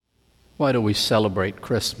Why do we celebrate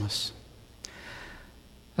Christmas?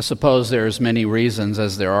 I suppose there's many reasons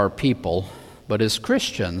as there are people, but as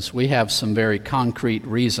Christians, we have some very concrete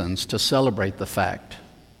reasons to celebrate the fact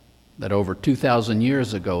that over 2,000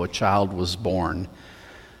 years ago, a child was born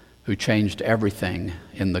who changed everything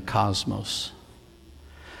in the cosmos.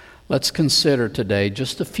 Let's consider today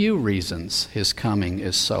just a few reasons his coming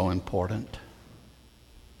is so important.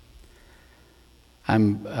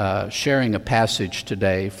 I'm sharing a passage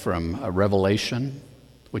today from Revelation,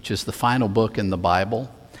 which is the final book in the Bible.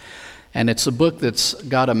 And it's a book that's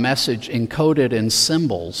got a message encoded in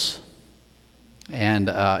symbols. And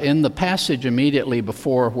in the passage immediately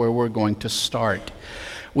before where we're going to start,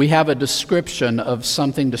 we have a description of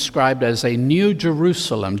something described as a new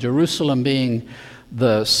Jerusalem, Jerusalem being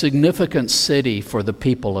the significant city for the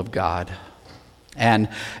people of God. And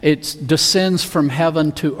it descends from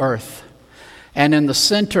heaven to earth. And in the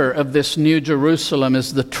center of this new Jerusalem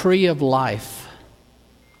is the tree of life.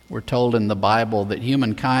 We're told in the Bible that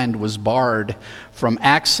humankind was barred from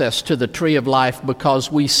access to the tree of life because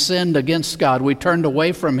we sinned against God. We turned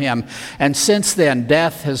away from Him. And since then,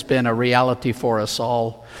 death has been a reality for us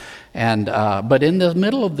all. But in the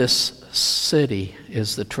middle of this city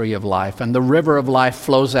is the tree of life, and the river of life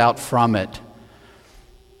flows out from it.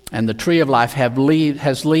 And the tree of life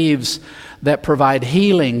has leaves that provide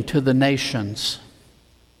healing to the nations.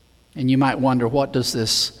 And you might wonder, what does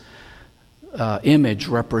this image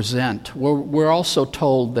represent? We're also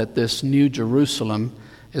told that this new Jerusalem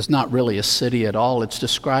is not really a city at all. It's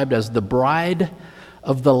described as the bride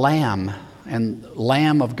of the Lamb, and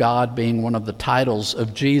Lamb of God being one of the titles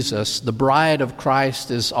of Jesus. The bride of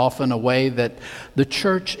Christ is often a way that the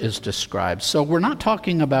church is described. So we're not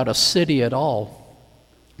talking about a city at all.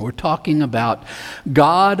 We're talking about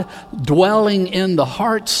God dwelling in the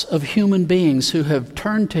hearts of human beings who have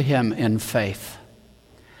turned to Him in faith.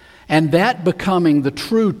 And that becoming the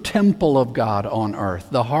true temple of God on earth,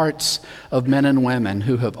 the hearts of men and women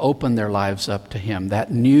who have opened their lives up to Him, that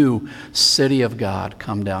new city of God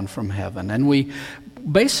come down from heaven. And we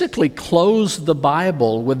basically close the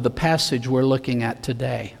Bible with the passage we're looking at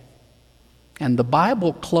today. And the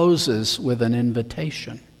Bible closes with an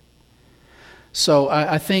invitation. So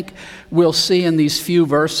I think we'll see in these few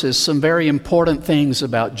verses some very important things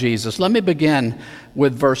about Jesus. Let me begin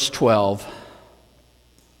with verse 12.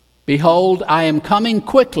 Behold, I am coming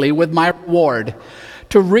quickly with my reward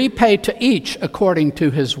to repay to each according to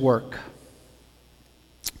his work.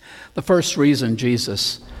 The first reason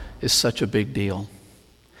Jesus is such a big deal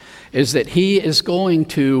is that He is going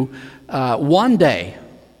to one day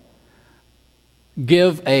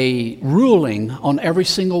give a ruling on every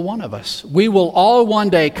single one of us. We will all one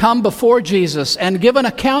day come before Jesus and give an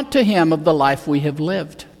account to Him of the life we have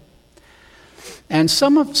lived. And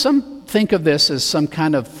some think of this as some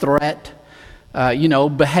kind of threat.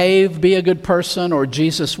 Behave, be a good person, or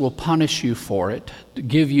Jesus will punish you for it,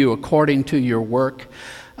 give you according to your work.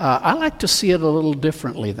 I like to see it a little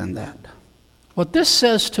differently than that. What this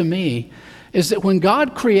says to me is that when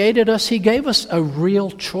God created us, He gave us a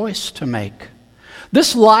real choice to make.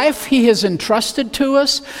 This life He has entrusted to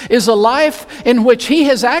us is a life in which He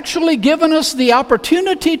has actually given us the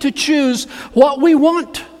opportunity to choose what we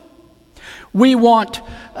want. We want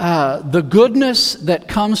the goodness that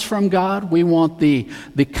comes from God. We want the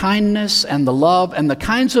kindness and the love and the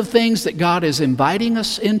kinds of things that God is inviting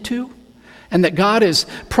us into and that God is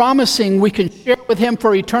promising we can share with Him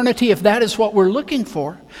for eternity if that is what we're looking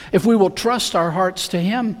for, if we will trust our hearts to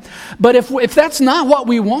Him. But if that's not what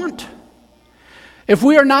we want, if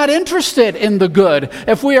we are not interested in the good,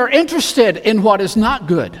 if we are interested in what is not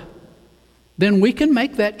good, then we can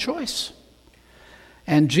make that choice.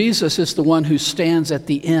 And Jesus is the one who stands at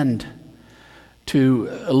the end to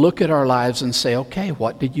look at our lives and say, okay,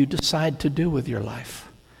 what did you decide to do with your life?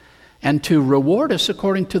 And to reward us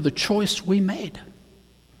according to the choice we made.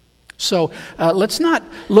 So let's not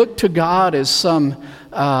look to God as some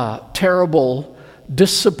terrible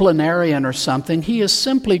disciplinarian or something. He is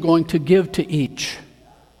simply going to give to each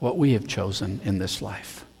what we have chosen in this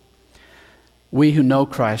life. We who know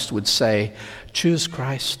Christ would say, choose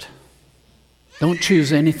Christ. Don't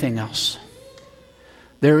choose anything else.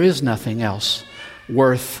 There is nothing else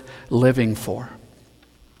worth living for.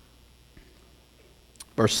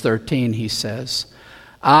 Verse 13, he says,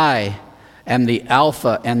 I am the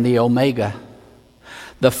Alpha and the Omega,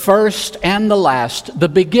 the first and the last, the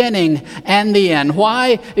beginning and the end.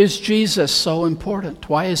 Why is Jesus so important?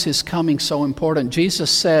 Why is His coming so important?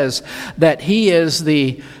 Jesus says that He is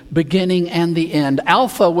the beginning and the end.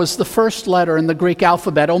 Alpha was the first letter in the Greek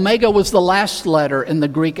alphabet. Omega was the last letter in the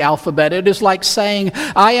Greek alphabet. It is like saying,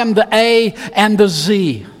 I am the A and the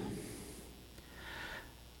Z.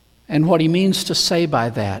 And what he means to say by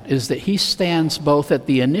that is that he stands both at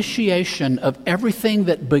the initiation of everything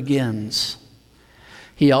that begins.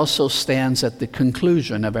 He also stands at the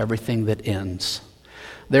conclusion of everything that ends.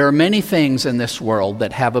 There are many things in this world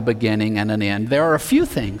that have a beginning and an end. There are a few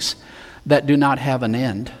things that do not have an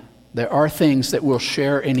end. There are things that will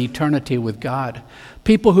share in eternity with God.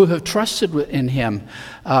 People who have trusted in Him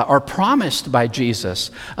are promised by Jesus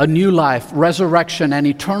a new life, resurrection, and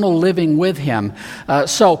eternal living with Him.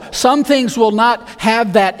 So some things will not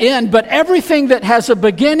have that end, but everything that has a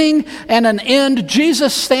beginning and an end,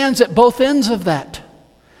 Jesus stands at both ends of that.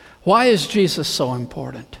 Why is Jesus so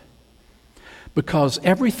important? Because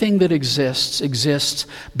everything that exists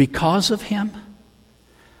because of Him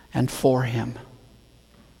and for Him.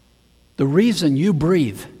 The reason you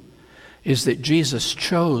breathe is that Jesus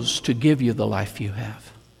chose to give you the life you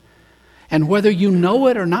have. And whether you know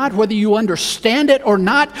it or not, whether you understand it or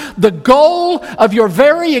not, the goal of your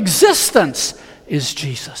very existence is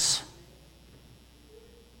Jesus.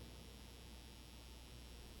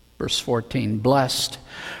 Verse 14, blessed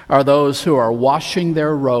are those who are washing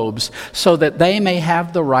their robes so that they may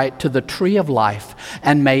have the right to the tree of life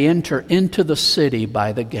and may enter into the city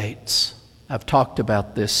by the gates. I've talked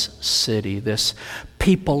about this city, this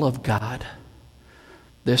people of God,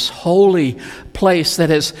 this holy place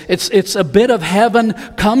that it's a bit of heaven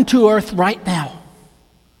come to earth right now.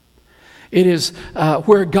 It is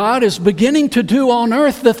where God is beginning to do on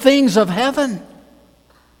earth the things of heaven.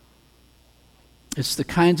 It's the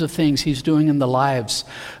kinds of things He's doing in the lives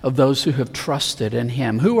of those who have trusted in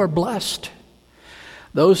Him, who are blessed.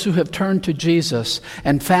 Those who have turned to Jesus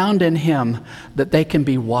and found in Him that they can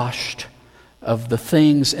be washed of the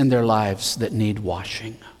things in their lives that need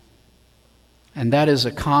washing. And that is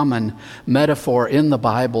a common metaphor in the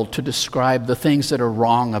Bible to describe the things that are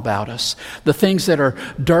wrong about us, the things that are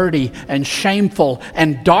dirty and shameful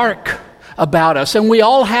and dark about us. And we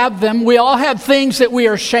all have them. We all have things that we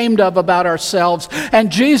are ashamed of about ourselves.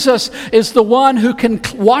 And Jesus is the one who can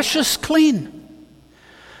wash us clean,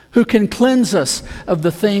 who can cleanse us of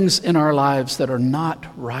the things in our lives that are not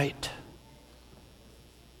right.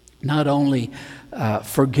 Not only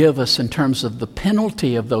forgive us in terms of the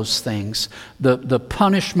penalty of those things, the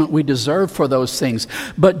punishment we deserve for those things,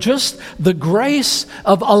 but just the grace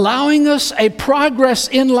of allowing us a progress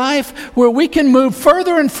in life where we can move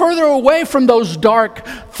further and further away from those dark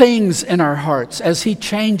things in our hearts as He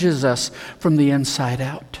changes us from the inside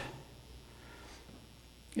out.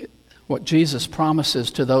 What Jesus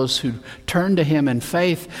promises to those who turn to Him in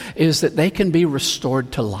faith is that they can be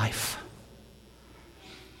restored to life.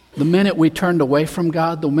 The minute we turned away from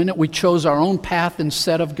God, the minute we chose our own path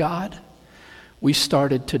instead of God, we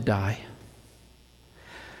started to die.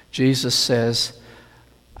 Jesus says,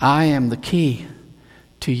 I am the key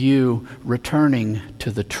to you returning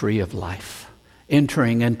to the tree of life,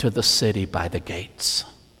 entering into the city by the gates,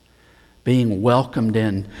 being welcomed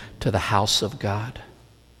in to the house of God.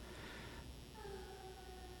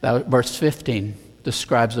 Verse 15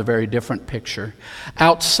 describes a very different picture.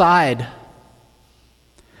 Outside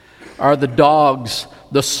are the dogs,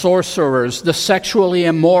 the sorcerers, the sexually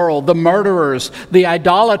immoral, the murderers, the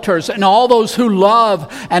idolaters, and all those who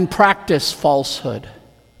love and practice falsehood.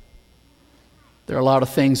 There are a lot of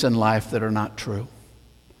things in life that are not true.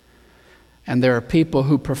 And there are people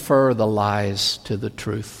who prefer the lies to the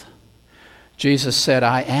truth. Jesus said,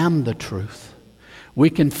 I am the truth. We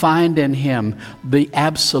can find in Him the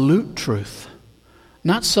absolute truth.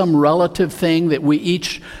 Not some relative thing that we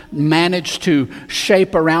each manage to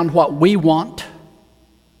shape around what we want,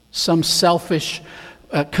 some selfish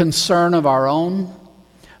concern of our own,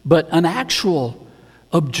 but an actual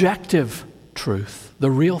objective truth, the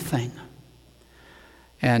real thing.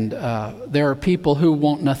 And there are people who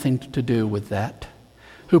want nothing to do with that,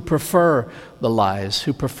 who prefer the lies,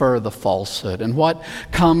 who prefer the falsehood. And what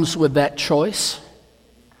comes with that choice?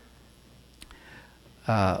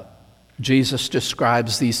 Jesus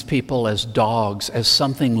describes these people as dogs, as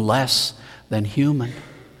something less than human.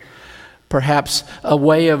 Perhaps a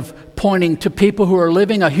way of pointing to people who are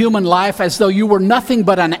living a human life as though you were nothing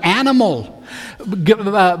but an animal,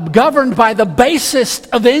 governed by the basest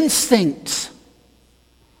of instincts.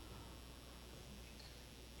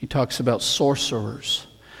 He talks about sorcerers,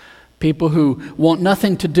 people who want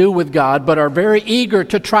nothing to do with God, but are very eager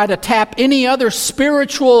to try to tap any other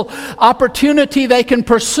spiritual opportunity they can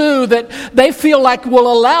pursue that they feel like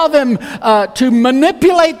will allow them to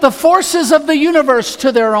manipulate the forces of the universe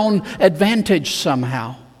to their own advantage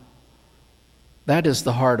somehow. That is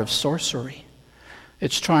the heart of sorcery.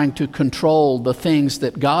 It's trying to control the things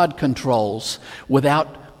that God controls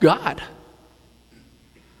without God.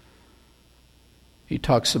 He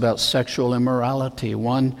talks about sexual immorality.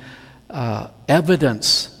 One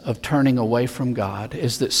evidence of turning away from God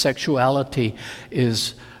is that sexuality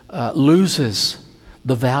loses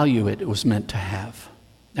the value it was meant to have.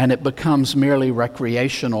 And it becomes merely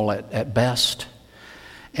recreational at best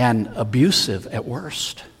and abusive at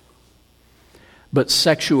worst. But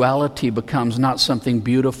sexuality becomes not something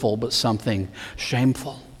beautiful, but something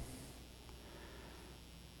shameful.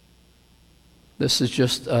 This is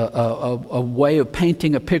just a way of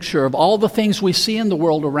painting a picture of all the things we see in the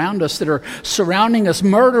world around us that are surrounding us.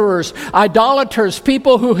 Murderers, idolaters,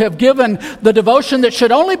 people who have given the devotion that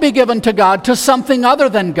should only be given to God to something other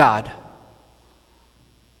than God.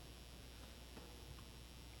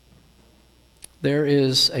 There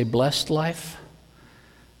is a blessed life.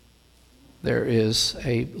 There is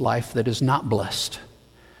a life that is not blessed.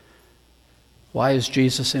 Why is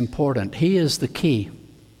Jesus important? He is the key.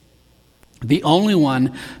 The only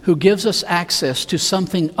one who gives us access to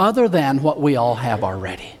something other than what we all have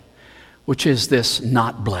already, which is this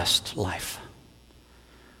not blessed life.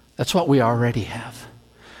 That's what we already have.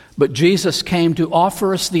 But Jesus came to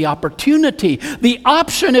offer us the opportunity, the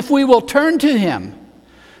option, if we will turn to Him,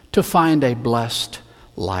 to find a blessed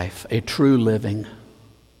life, a true living.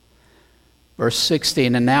 Verse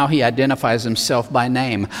 16, and now He identifies Himself by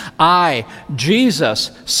name. I,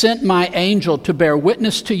 Jesus, sent my angel to bear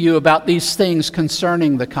witness to you about these things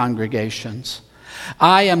concerning the congregations.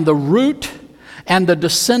 I am the root and the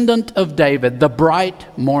descendant of David, the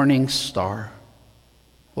bright morning star.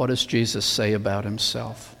 What does Jesus say about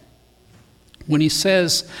Himself? When He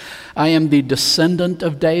says, I am the descendant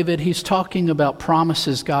of David, He's talking about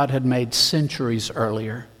promises God had made centuries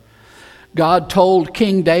earlier. God told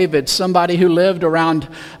King David, somebody who lived around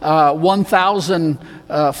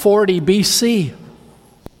 1040 BC,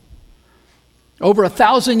 over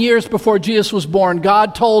 1,000 years before Jesus was born,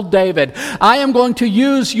 God told David, I am going to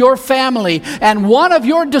use your family, and one of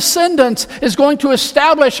your descendants is going to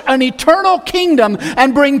establish an eternal kingdom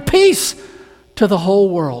and bring peace to the whole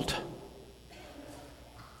world.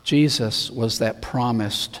 Jesus was that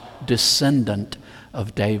promised descendant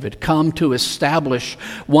of David, come to establish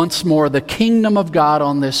once more the kingdom of God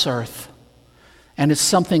on this earth. And it's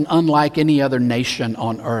something unlike any other nation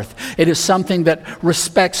on earth. It is something that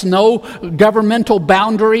respects no governmental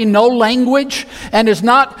boundary, no language, and is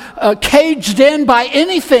not caged in by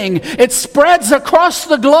anything. It spreads across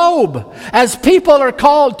the globe as people are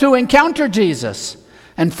called to encounter Jesus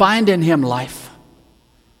and find in Him life.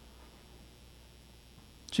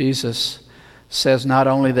 Jesus says not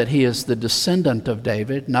only that He is the descendant of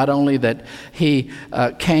David, not only that He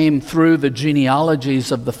came through the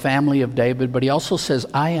genealogies of the family of David, but He also says,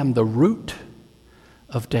 I am the root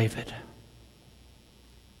of David.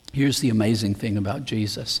 Here's the amazing thing about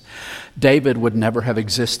Jesus. David would never have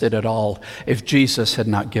existed at all if Jesus had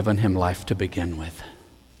not given him life to begin with.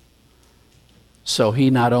 So He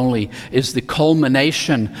not only is the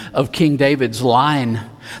culmination of King David's line,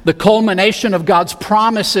 the culmination of God's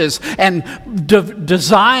promises and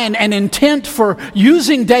design and intent for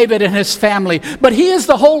using David and his family, but He is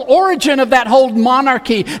the whole origin of that whole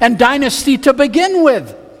monarchy and dynasty to begin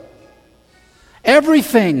with.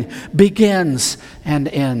 Everything begins and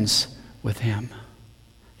ends with Him.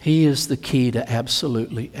 He is the key to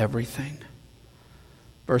absolutely everything.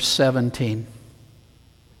 Verse 17.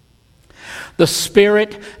 The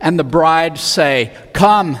Spirit and the bride say,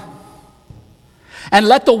 come. And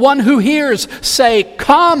let the one who hears say,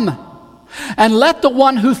 come. And let the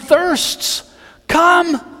one who thirsts,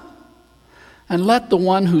 come. And let the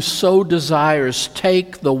one who so desires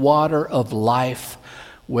take the water of life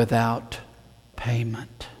without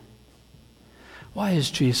payment. Why is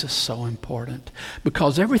Jesus so important?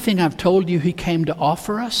 Because everything I've told you He came to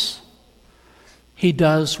offer us, He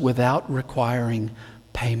does without requiring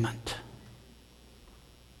payment.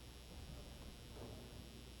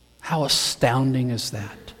 How astounding is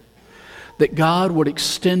that? That God would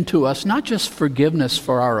extend to us not just forgiveness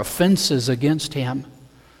for our offenses against Him,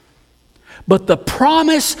 but the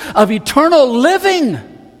promise of eternal living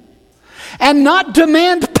and not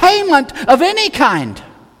demand payment of any kind.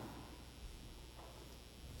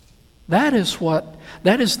 That is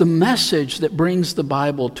the message that brings the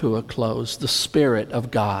Bible to a close, the Spirit of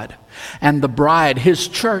God and the bride, His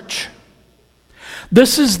church.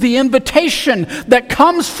 This is the invitation that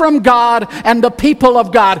comes from God and the people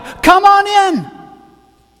of God. Come on in.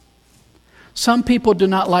 Some people do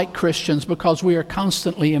not like Christians because we are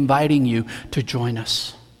constantly inviting you to join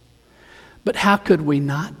us. But how could we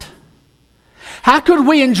not? How could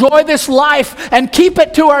we enjoy this life and keep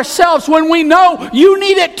it to ourselves when we know you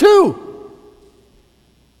need it too?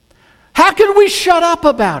 How could we shut up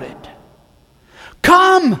about it?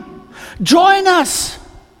 Come, join us.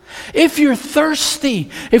 If you're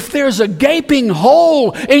thirsty, if there's a gaping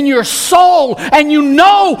hole in your soul and you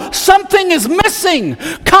know something is missing,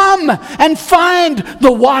 come and find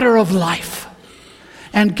the water of life.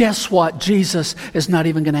 And guess what? Jesus is not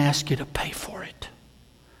even going to ask you to pay for it.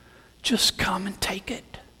 Just come and take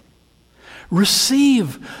it.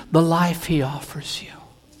 Receive the life He offers you.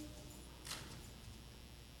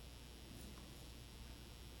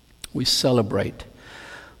 We celebrate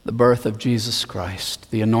the birth of Jesus Christ,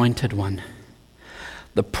 the Anointed One,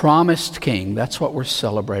 the promised King. That's what we're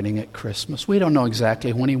celebrating at Christmas. We don't know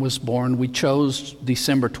exactly when He was born. We chose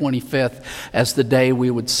December 25th as the day we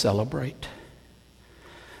would celebrate.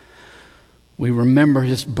 We remember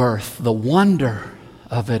His birth, the wonder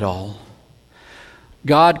of it all.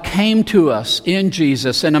 God came to us in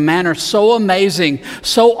Jesus in a manner so amazing,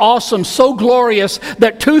 so awesome, so glorious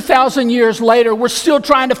that 2,000 years later we're still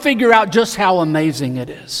trying to figure out just how amazing it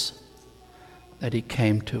is that He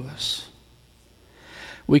came to us.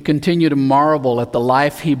 We continue to marvel at the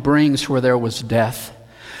life He brings where there was death,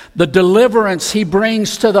 the deliverance He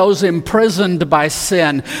brings to those imprisoned by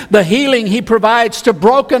sin, the healing He provides to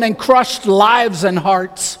broken and crushed lives and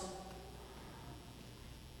hearts.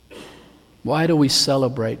 Why do we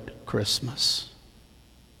celebrate Christmas?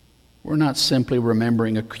 We're not simply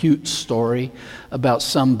remembering a cute story about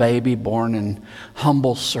some baby born in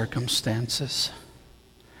humble circumstances.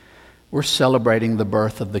 We're celebrating the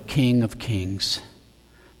birth of the King of Kings,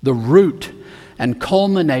 the root and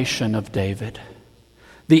culmination of David,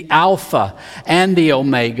 the Alpha and the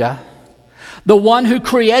Omega, the one who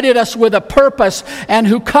created us with a purpose and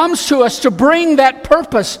who comes to us to bring that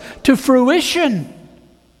purpose to fruition.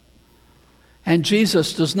 And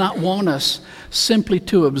Jesus does not want us simply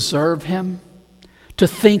to observe Him, to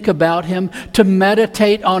think about Him, to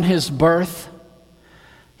meditate on His birth.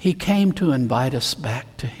 He came to invite us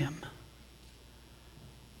back to Him.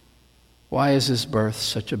 Why is His birth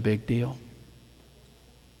such a big deal?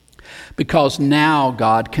 Because now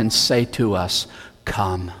God can say to us,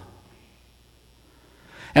 come.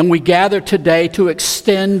 And we gather today to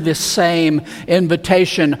extend the same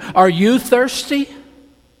invitation. Are you thirsty?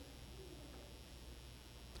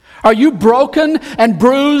 Are you broken and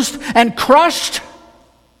bruised and crushed?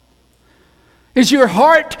 Is your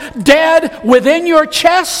heart dead within your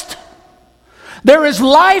chest? There is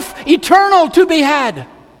life eternal to be had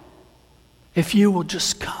if you will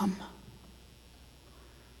just come.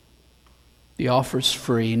 The offer's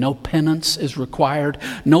free. No penance is required.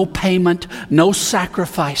 No payment. No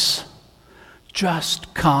sacrifice.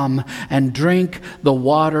 Just come and drink the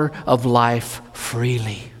water of life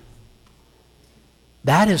freely.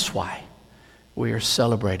 That is why we are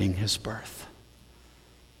celebrating His birth,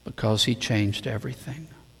 because He changed everything.